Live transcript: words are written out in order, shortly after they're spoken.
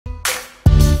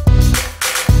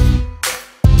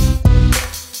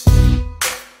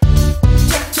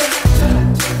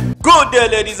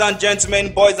day, ladies and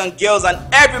gentlemen, boys and girls, and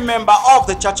every member of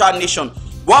the Cha-Cha Nation.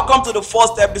 Welcome to the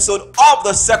first episode of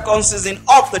the second season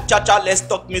of the Cha-Cha Let's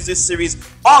Talk Music series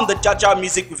on the Cha-Cha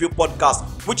Music Review podcast,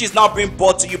 which is now being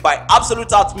brought to you by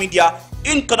Absolute Art Media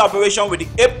in collaboration with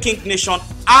the Ape King Nation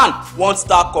and One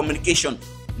Star Communication.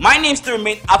 My name still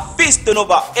remains Afis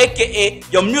Tonova, aka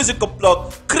your musical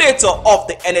plug, creator of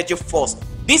the Energy Force.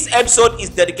 This episode is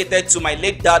dedicated to my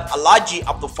late dad, Alhaji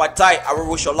Abdul Fatai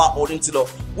Aroroshola Odintilo,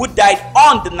 who died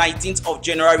on the 19th of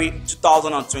January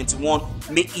 2021.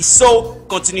 May his soul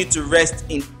continue to rest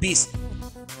in peace.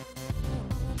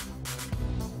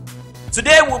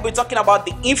 Today we'll be talking about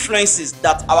the influences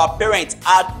that our parents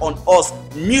had on us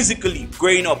musically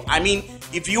growing up. I mean,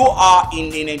 if you are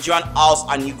in a Nigerian house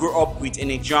and you grew up with a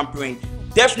Nigerian parent,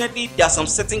 definitely there's some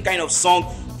certain kind of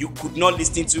song you could not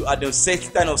listen to, and the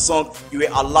certain kind of song you were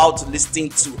allowed to listen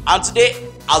to. And today,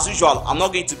 as usual, I'm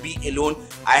not going to be alone.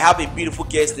 I have a beautiful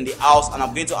guest in the house, and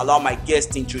I'm going to allow my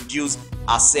guest to introduce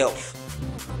herself.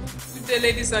 Good day,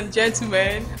 ladies and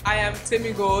gentlemen. I am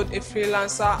Temi Gold, a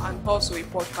freelancer and also a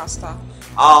podcaster.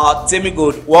 Temi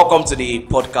Gold, welcome to the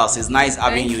podcast. It's nice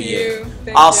having you here.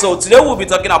 Thank you. So today we'll be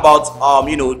talking about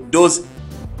those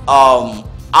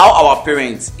how our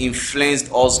parents influenced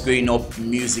us growing up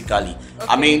musically. Okay.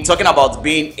 I mean, talking about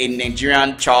being a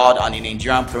Nigerian child and a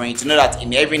Nigerian parent, you know that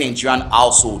in every Nigerian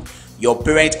household, your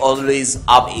parents always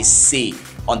have a say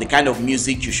on the kind of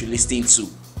music you should listen to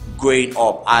growing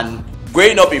up. And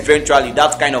growing up, eventually,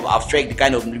 that kind of affect the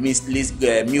kind of music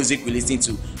we listen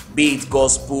to, be it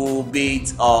gospel, be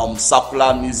it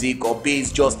secular music, or be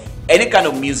it just any kind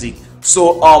of music.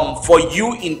 So, for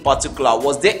you in particular,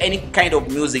 was there any kind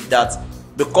of music that,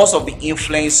 because of the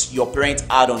influence your parents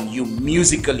had on you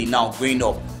musically now growing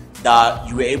up, that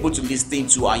you were able to listen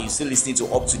to and you still listen to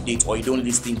up to date, or you don't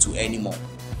listen to anymore?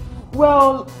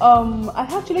 Well, I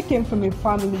actually came from a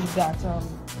family that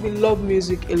we love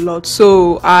music a lot,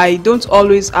 so I don't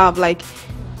always have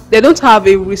they don't have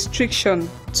a restriction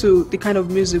to the kind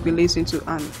of music we listen to.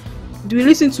 And we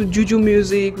listen to juju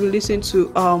music, we listen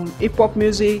to hip hop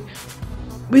music.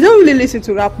 We don't really listen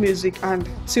to rap music, and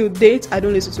till date, I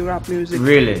don't listen to rap music.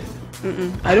 Really?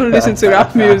 I don't listen to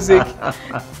rap music.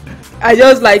 I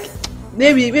just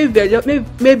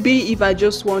maybe if I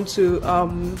just want to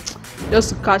just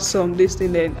to catch some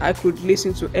listening, then I could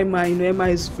listen to Emma. You know, Emma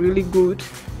is really good.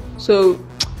 So,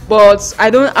 but I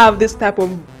don't have this type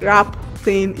of rap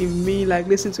thing in me, like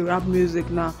listen to rap music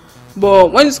now.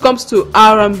 But when it comes to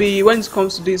R&B, when it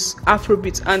comes to this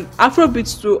Afrobeat, and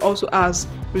Afrobeat too also has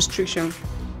restriction.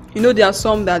 You know, there are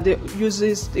some that they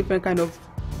uses different kind of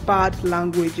bad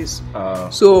languages.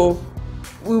 So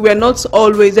we were not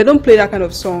always. They don't play that kind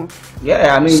of song.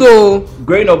 Yeah, I mean, so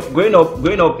growing up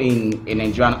in a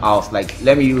Nigerian house, like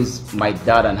let me use my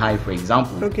dad and I for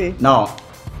example. Okay. Now,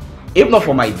 if not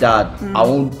for my dad,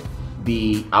 I'm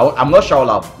not sure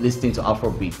I'll have listened to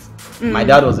Afrobeat. My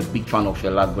dad was a big fan of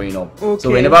Fela growing up. Okay.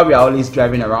 So whenever we are always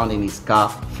driving around in his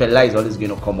car, Fela is always going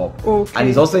to come up. Okay. And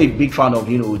he's also a big fan of,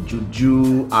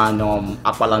 juju and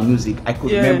Apala music. I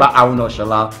could remember Haruna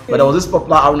Oshola, but there was this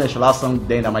popular Haruna Oshola song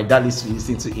then that my dad used to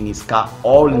listen to in his car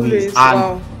always.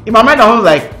 And in my mind, I was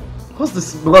like, what's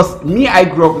this? Because me, I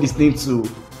grew up listening to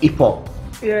hip hop.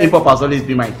 Yeah. Hip hop has always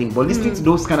been my thing, but listening to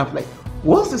those kind of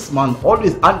what's this man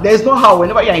always? And there's no how.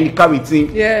 Whenever you're in the car with him,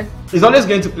 he's always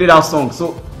going to play that song.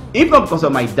 So if not because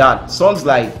of my dad, songs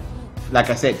like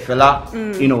I said, Fela,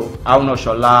 Haruna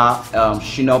Oshola,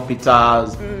 Shina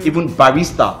Peters, even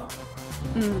Barista,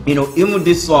 even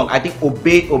this song, I think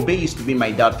Obey used to be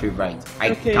my dad's favorite.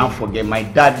 I can't forget. My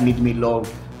dad made me love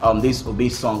this Obey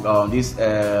song. This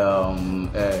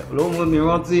Lomo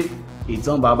Miranti, it's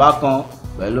on Baba Kan.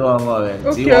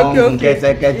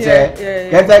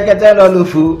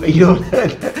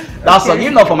 That song,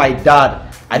 even not for my dad,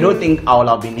 I don't think I would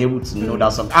have been able to know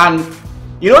that song. And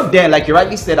then, like you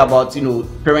rightly said about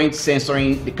parents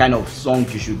censoring the kind of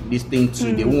songs you should listen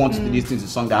to. They won't want you to listen to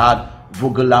songs that had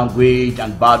vulgar language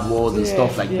and bad words and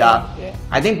stuff like that. Yeah.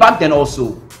 I think back then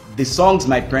also, the songs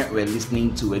my parents were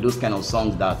listening to were those kind of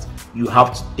songs that you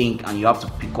have to think and you have to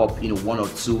pick up one or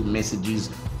two messages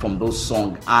from those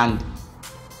songs. And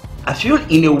I feel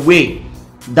in a way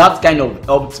that kind of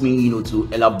helped me, to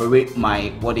elaborate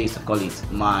my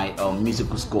my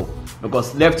musical scope.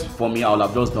 Because left for me, I would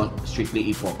have just done strictly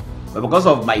hip hop. But because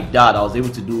of my dad, I was able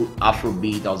to do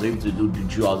Afrobeat, I was able to do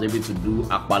juju, I was able to do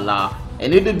Akpala, a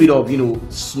little bit of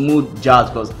smooth jazz.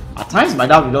 Because at times my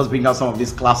dad would just bring out some of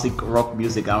this classic rock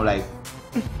music, and I'm like,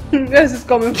 where's this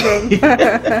coming from?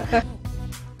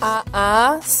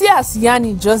 See as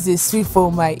Yanni just dey sweet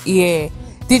for my ear.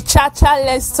 the Cha-Cha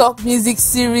Let's Talk music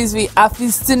series with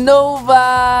Afistinova.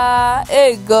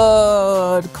 Hey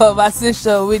God,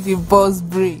 conversation with the boss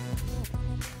brain.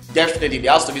 Definitely,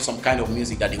 there has to be some kind of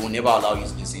music that they will never allow you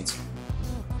to listen to.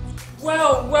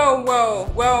 Well.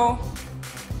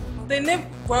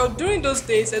 During those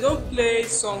days, they don't play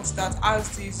songs that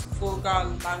has these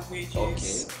vulgar languages.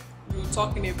 Okay. We were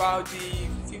talking about the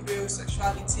female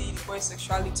sexuality, the boy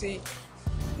sexuality.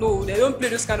 No, they don't play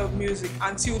this kind of music.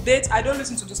 Until date, I don't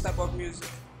listen to this type of music.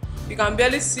 You can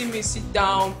barely see me sit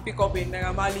down, pick up a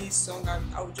Naira Marley song, and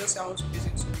I would just say I want to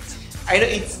listen to it. I know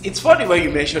it's funny when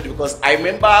you mentioned it, because I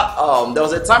remember there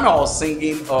was a time I was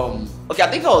singing. I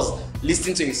think I was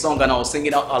listening to a song and I was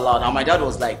singing out aloud, and my dad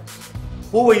was like,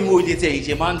 you know, let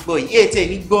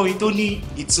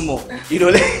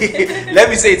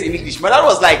me say it in English. My dad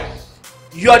was like,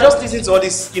 you are just listening to all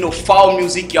this, foul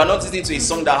music. You are not listening to a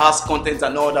song that has content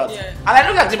and all that. Yeah. And I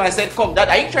looked at him and I said, come, Dad,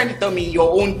 are you trying to tell me in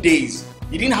your own days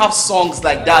you didn't have songs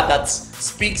like that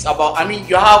speaks about,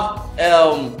 you have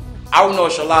Aruna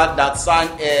Oshola that sang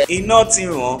Iná ti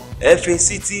ràn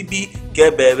FACTB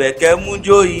kẹbẹ̀rẹ̀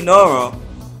kẹmújó iná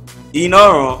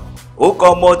ràn ó kọ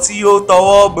ọmọ tí ó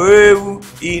tọwọ́ bẹ̀rù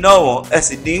iná wọn ẹ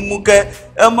sì dín mú kẹ́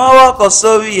ẹ mọ́wọ́ kọ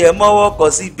sórí ẹ mọ́wọ́ kọ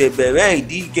sí bẹ̀bẹ̀rẹ̀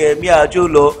ìdí kẹ́mi àjò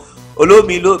lọ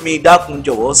olómi lómi dákun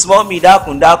jọ̀wọ́ small mi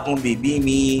dákun bèbí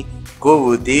mi kò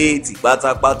rotate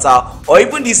pátápátá. Or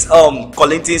even this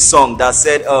Kollington song that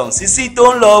said sisi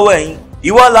tó ń lọ wẹ̀yìn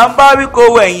ìwọ là ń bá rí kó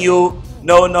wẹ̀yìn o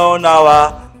no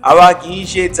àwa kì í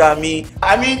ṣe tàmí.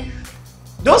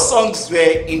 Those songs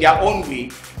were in their own way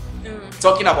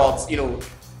talking about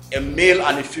a male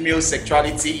and a female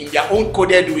sexuality in their own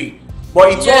coded way,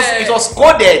 but it was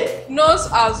coded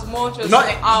not as much as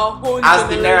our own as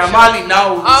generation. The Naira Marley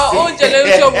now. Our own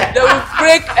generation, they will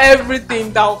break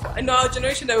everything down. In our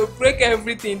generation, they will break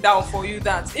everything down for you.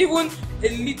 That even a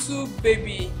little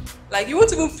baby, like you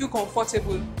won't even feel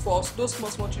comfortable for those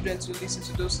small children to listen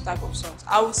to those type of songs.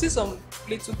 I will see some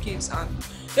little kids and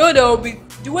they will be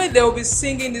the way they will be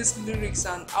singing these lyrics,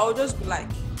 and I will just be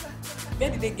like, where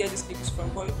did they get these lyrics from?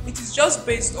 But it is just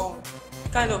based on the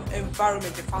kind of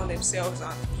environment they found themselves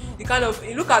and the kind of,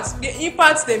 you look at the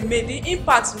impacts they made, the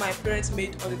impacts my parents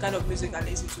made on the kind of music I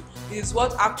listen to is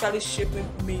what actually shaping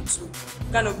me to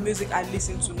the kind of music I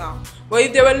listen to now. But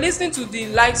if they were listening to the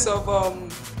likes of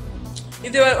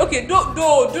if they were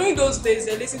during those days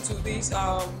they listened to this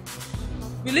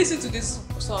we listened to this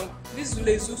song, this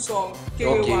Zulezu song,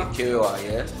 Kerewa. Okay, Kerewa,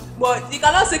 yeah. But you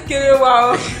cannot say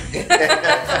Kerewa.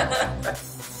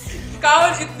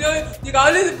 You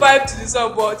can only vibe to the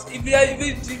song, but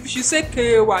if you say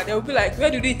Kerewa, they will be like,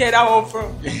 where did you hear that one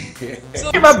from?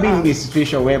 So, ever been in a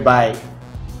situation whereby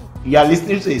you are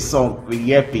listening to a song with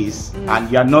earpiece and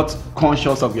you are not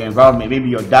conscious of your environment? Maybe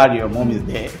your dad or your mom is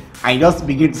there, and you just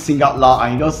begin to sing out loud,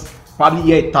 and you just probably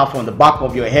hear a tap on the back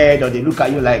of your head, or they look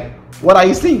at you like, what are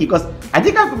you singing? Because I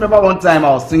think I remember one time I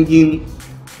was singing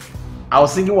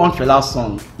one Fela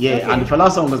song, and the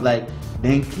Fela song was like,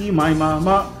 "Thank you, my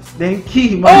mama, thank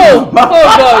you, my mama."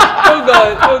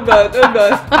 Oh God.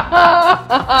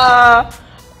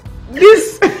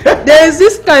 There is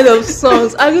this kind of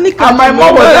songs. I really can't. And my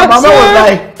mom was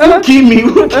like, "Who kill me?"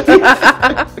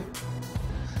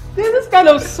 There's this kind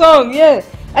of song, yeah.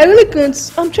 I really can't.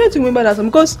 I'm trying to remember that song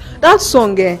because that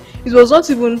song, it was not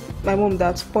even my mom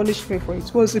that punished me for it.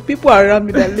 It was the people around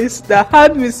me that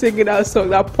had me singing that song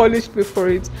that punished me for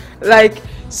it. Like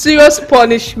serious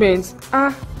punishment.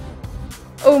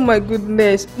 Oh my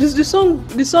goodness. The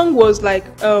song was like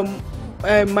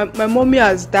my mommy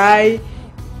has died.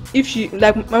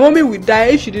 My mommy would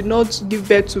die if she did not give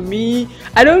birth to me.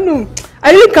 I don't know.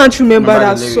 I really can't remember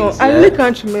that song. I really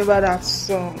can't remember that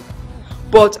song.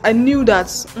 But I knew that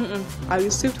I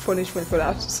received punishment for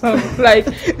that song. Like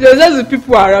there was just the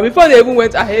people around before they even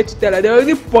went ahead to tell her. They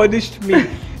already punished me.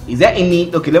 Is there any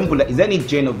is there any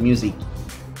genre of music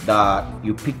that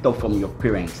you picked up from your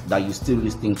parents that you still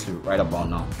listening to right about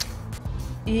now?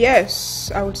 Yes,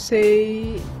 I would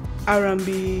say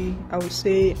R&B. I would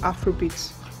say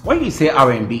Afrobeat. When you say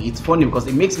R&B, it's funny because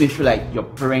it makes me feel like your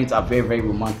parents are very, very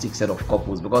romantic set of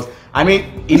couples. Because in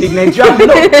the Nigerian,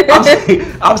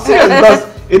 I'm serious, because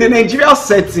in the Nigerian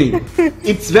setting,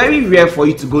 it's very rare for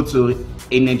you to go to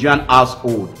a Nigerian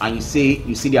household and you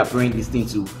see their parents listening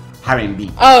to R&B.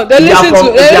 Oh, they listen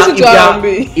to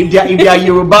R&B. If they are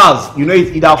Yorubas,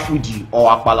 it's either Fuji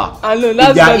or Akpala. I know, that's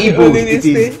if they are Igbos, it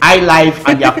is high life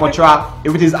and their cultural.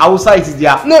 If it is outside, it is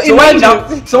their. No, so when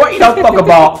you now talk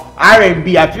about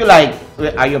R&B, I feel like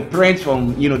are your parents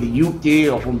from the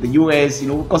UK or from the US?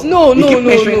 Because No.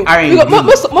 R&B.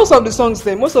 Because most of the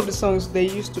songs they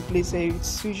used to play, say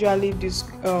it's usually this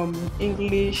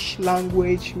English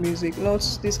language music, not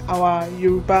this our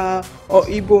Yoruba or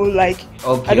Igbo. Like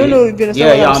Okay. I don't know if you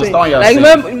understand what I'm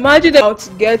saying. Like imagine them out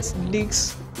get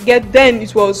leaks. Then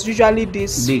it was usually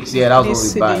this. Yeah, that's what we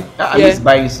CD. buy. I miss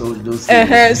buying those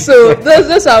CDs. So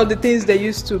those are the things they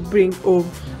used to bring home,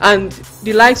 and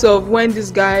the likes of when these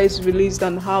guys released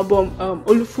an album,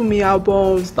 Olufumi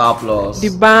album, Star Plus, the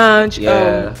band,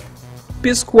 yeah.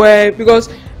 P Square, because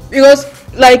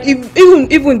like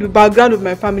even the background of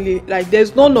my family, like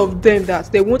there's none of them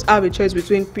that they won't have a choice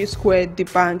between P Square, the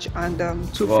band,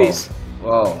 and Two Face.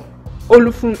 Wow.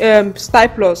 Olufumi, Star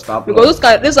Plus, because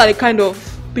those are the kind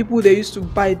of people they used to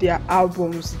buy their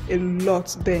albums a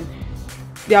lot. Then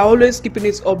they are always keeping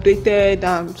it updated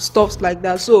and stuff like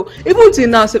that. So even till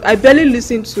now, I barely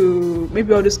listen to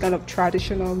maybe all this kind of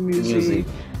traditional music.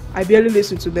 I barely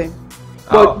listen to them.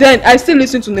 But then I still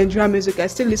listen to Nigerian music. I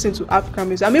still listen to African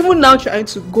music. I'm even now trying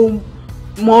to go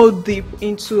more deep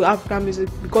into African music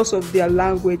because of their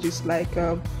languages, like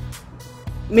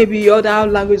maybe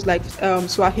other languages like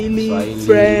Swahili,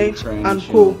 French, and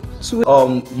co.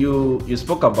 So, you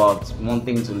spoke about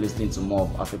wanting to listen to more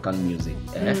of African music.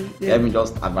 Yeah. Let me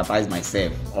just advertise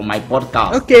myself on my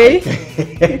podcast. Okay.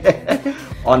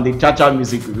 On the Chacha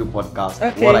Music Review podcast,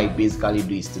 Okay. what I basically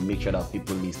do is to make sure that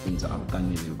people listen to African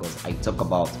music, because I talk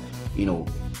about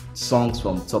songs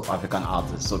from top African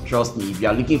artists. So trust me, if you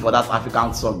are looking for that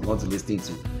African song you want to listen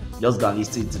to, just go and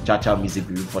listen to Chacha Music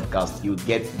Review podcast. You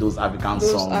get those African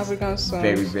songs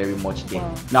very, very much there.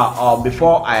 Wow. Now,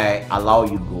 before I allow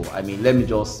you go, I mean, let's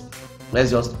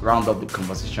just round up the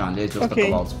conversation and let's just talk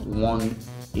about one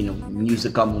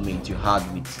musical moment you had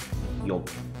with your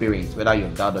parents, whether your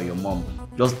dad or your mom.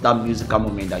 Just that musical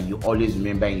moment that you always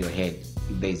remember in your head,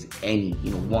 if there's any,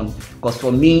 one. Because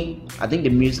for me, I think the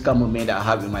musical moment that I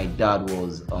had with my dad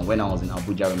was when I was in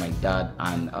Abuja with my dad,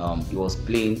 and he was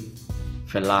playing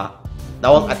Fela.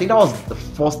 I think that was the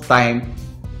first time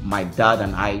my dad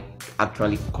and I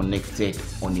actually connected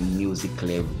on a music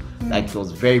level. Like it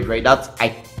was very, very,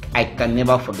 I can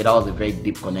never forget. That was a very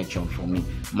deep connection for me.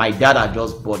 My dad had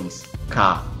just bought his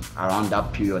car around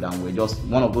that period, and we're just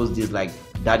one of those days like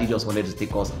daddy just wanted to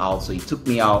take us out, so he took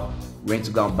me out, went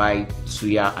to go and buy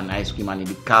suya and ice cream, and in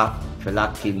the car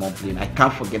Fela came on playing. I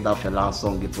can't forget that Fela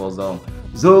song. It was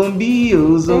zombie,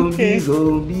 oh zombie,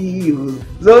 zombie, oh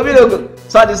zombie.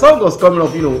 So the song was coming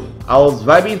up, I was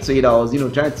vibing to it. I was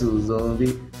trying to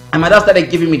zombie, and my dad started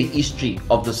giving me the history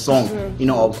of the song,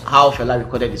 of how Fela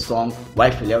recorded the song,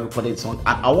 why Fela recorded the song.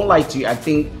 And I won't lie to you, I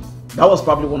think that was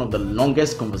probably one of the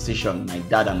longest conversations my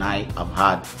dad and I have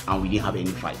had, and we didn't have any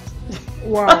fight.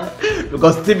 Wow.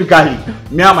 Because typically,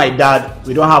 me and my dad,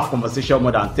 we don't have conversation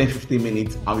more than 10-15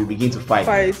 minutes and we begin to fight.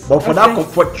 But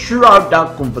for throughout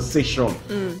that conversation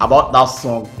about that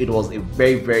song, it was a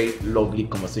very, very lovely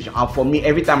conversation. And for me,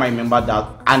 every time I remember that,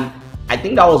 and I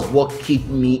think that was what kept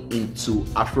me into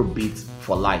Afrobeat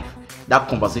for life. That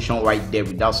conversation right there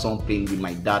with that song playing with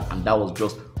my dad, and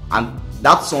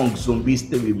that song Zombie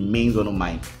still remains one of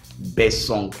my best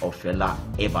song of Fela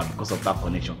ever because of that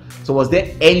connection. So was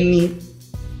there any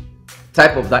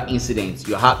type of that incident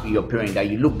you had with your parent that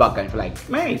you look back and feel like,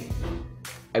 man,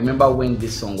 I remember when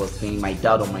this song was playing, my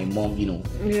dad or my mom,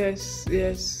 Yes,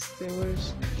 there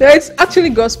was. There is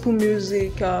actually gospel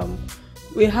music.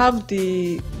 We have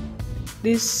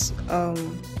this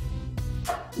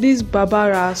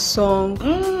Babara song.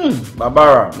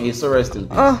 Babara, may you so rest in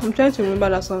peace. I'm trying to remember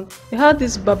that song. We had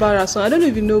this Babara song. I don't know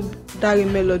if you know Dari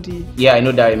Melody. Yeah, I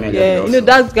know Dari Melody. Yeah, also.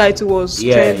 That guy too was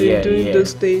trending during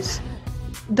those days.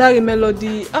 Dari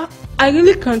Melody. I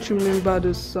really can't remember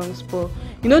those songs, but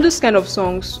this kind of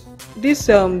songs. There's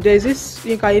this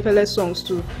Yinka Ayefele songs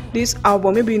too. This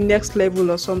album, maybe Next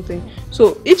Level or something.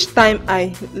 So each time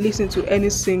I listen to any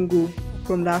single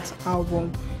from that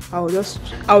album, I will just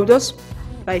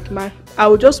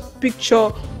picture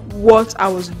what I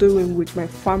was doing with my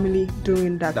family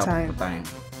during that time.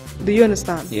 Do you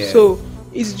understand? Yeah. So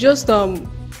it's just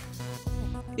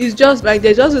like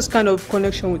there's just this kind of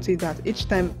connection with it that each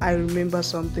time I remember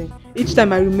something, each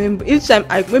time I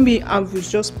maybe I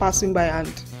was just passing by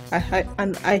and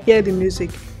I hear the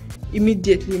music,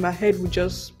 immediately my head would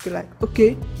just be like,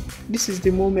 okay, this is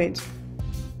the moment.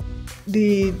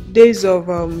 The days of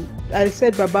I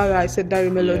said Babara, I said Dari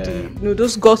Melody,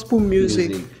 those gospel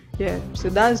music. Yeah, so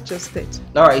that's just it.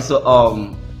 All right, so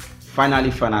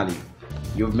finally,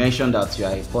 you've mentioned that you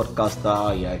are a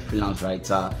podcaster, you are a freelance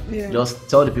writer. Just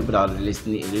tell the people that are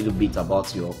listening a little bit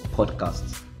about your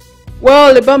podcast.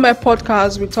 Well, about my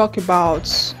podcast, we talk about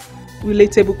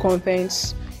relatable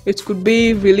contents. It could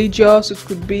be religious, it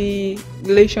could be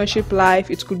relationship life,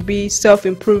 it could be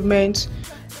self-improvement,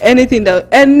 anything that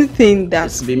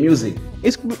It's be music.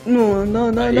 it's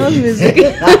not music.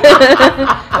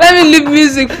 Let me leave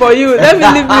music for you.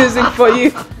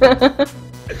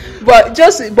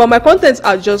 But my contents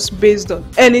are just based on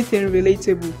anything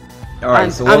relatable. All right.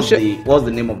 And So I'm what's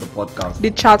the name of the podcast?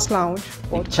 The Chat Lounge. The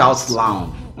podcast. Charles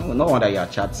Lounge. Oh, no wonder you're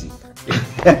chatty.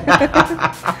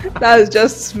 That's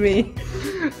just me.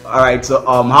 All right. So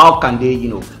how can they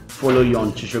follow you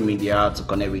on social media to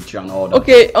connect with you and all that?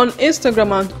 Okay, on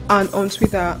Instagram and on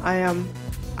Twitter, I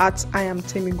am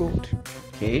Temi Gold.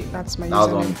 Okay. That's my That was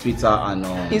username. on Twitter and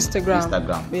on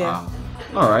Instagram. Yeah.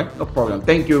 All right, no problem.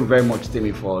 Thank you very much,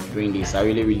 Timmy, for doing this. I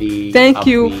really Thank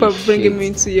you for appreciate bringing me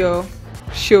into your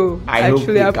show. I hope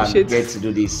truly we appreciate can it. get to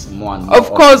do this more and more. Of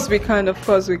course we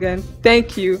can.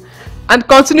 Thank you. And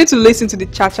continue to listen to the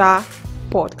Cha-Cha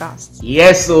podcast.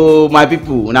 Yes, so my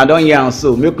people, when I don't hear and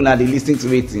so make una dey listen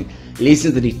to it.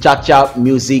 Listen to the Cha-Cha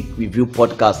Music Review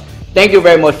Podcast. Thank you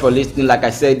very much for listening. Like I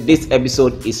said, this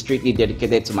episode is strictly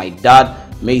dedicated to my dad.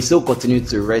 May he so continue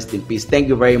to rest in peace. Thank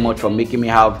you very much for making me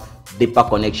have deeper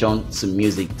connection to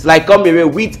music. Till I come here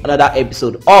with another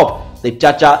episode of the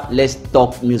Cha-Cha Let's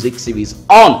Talk Music series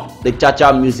on the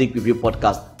Cha-Cha Music Review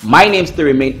Podcast. My name still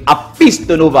remains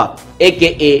Apistonova,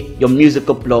 aka your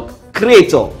musical plug,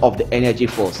 creator of the Energy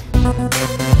Force.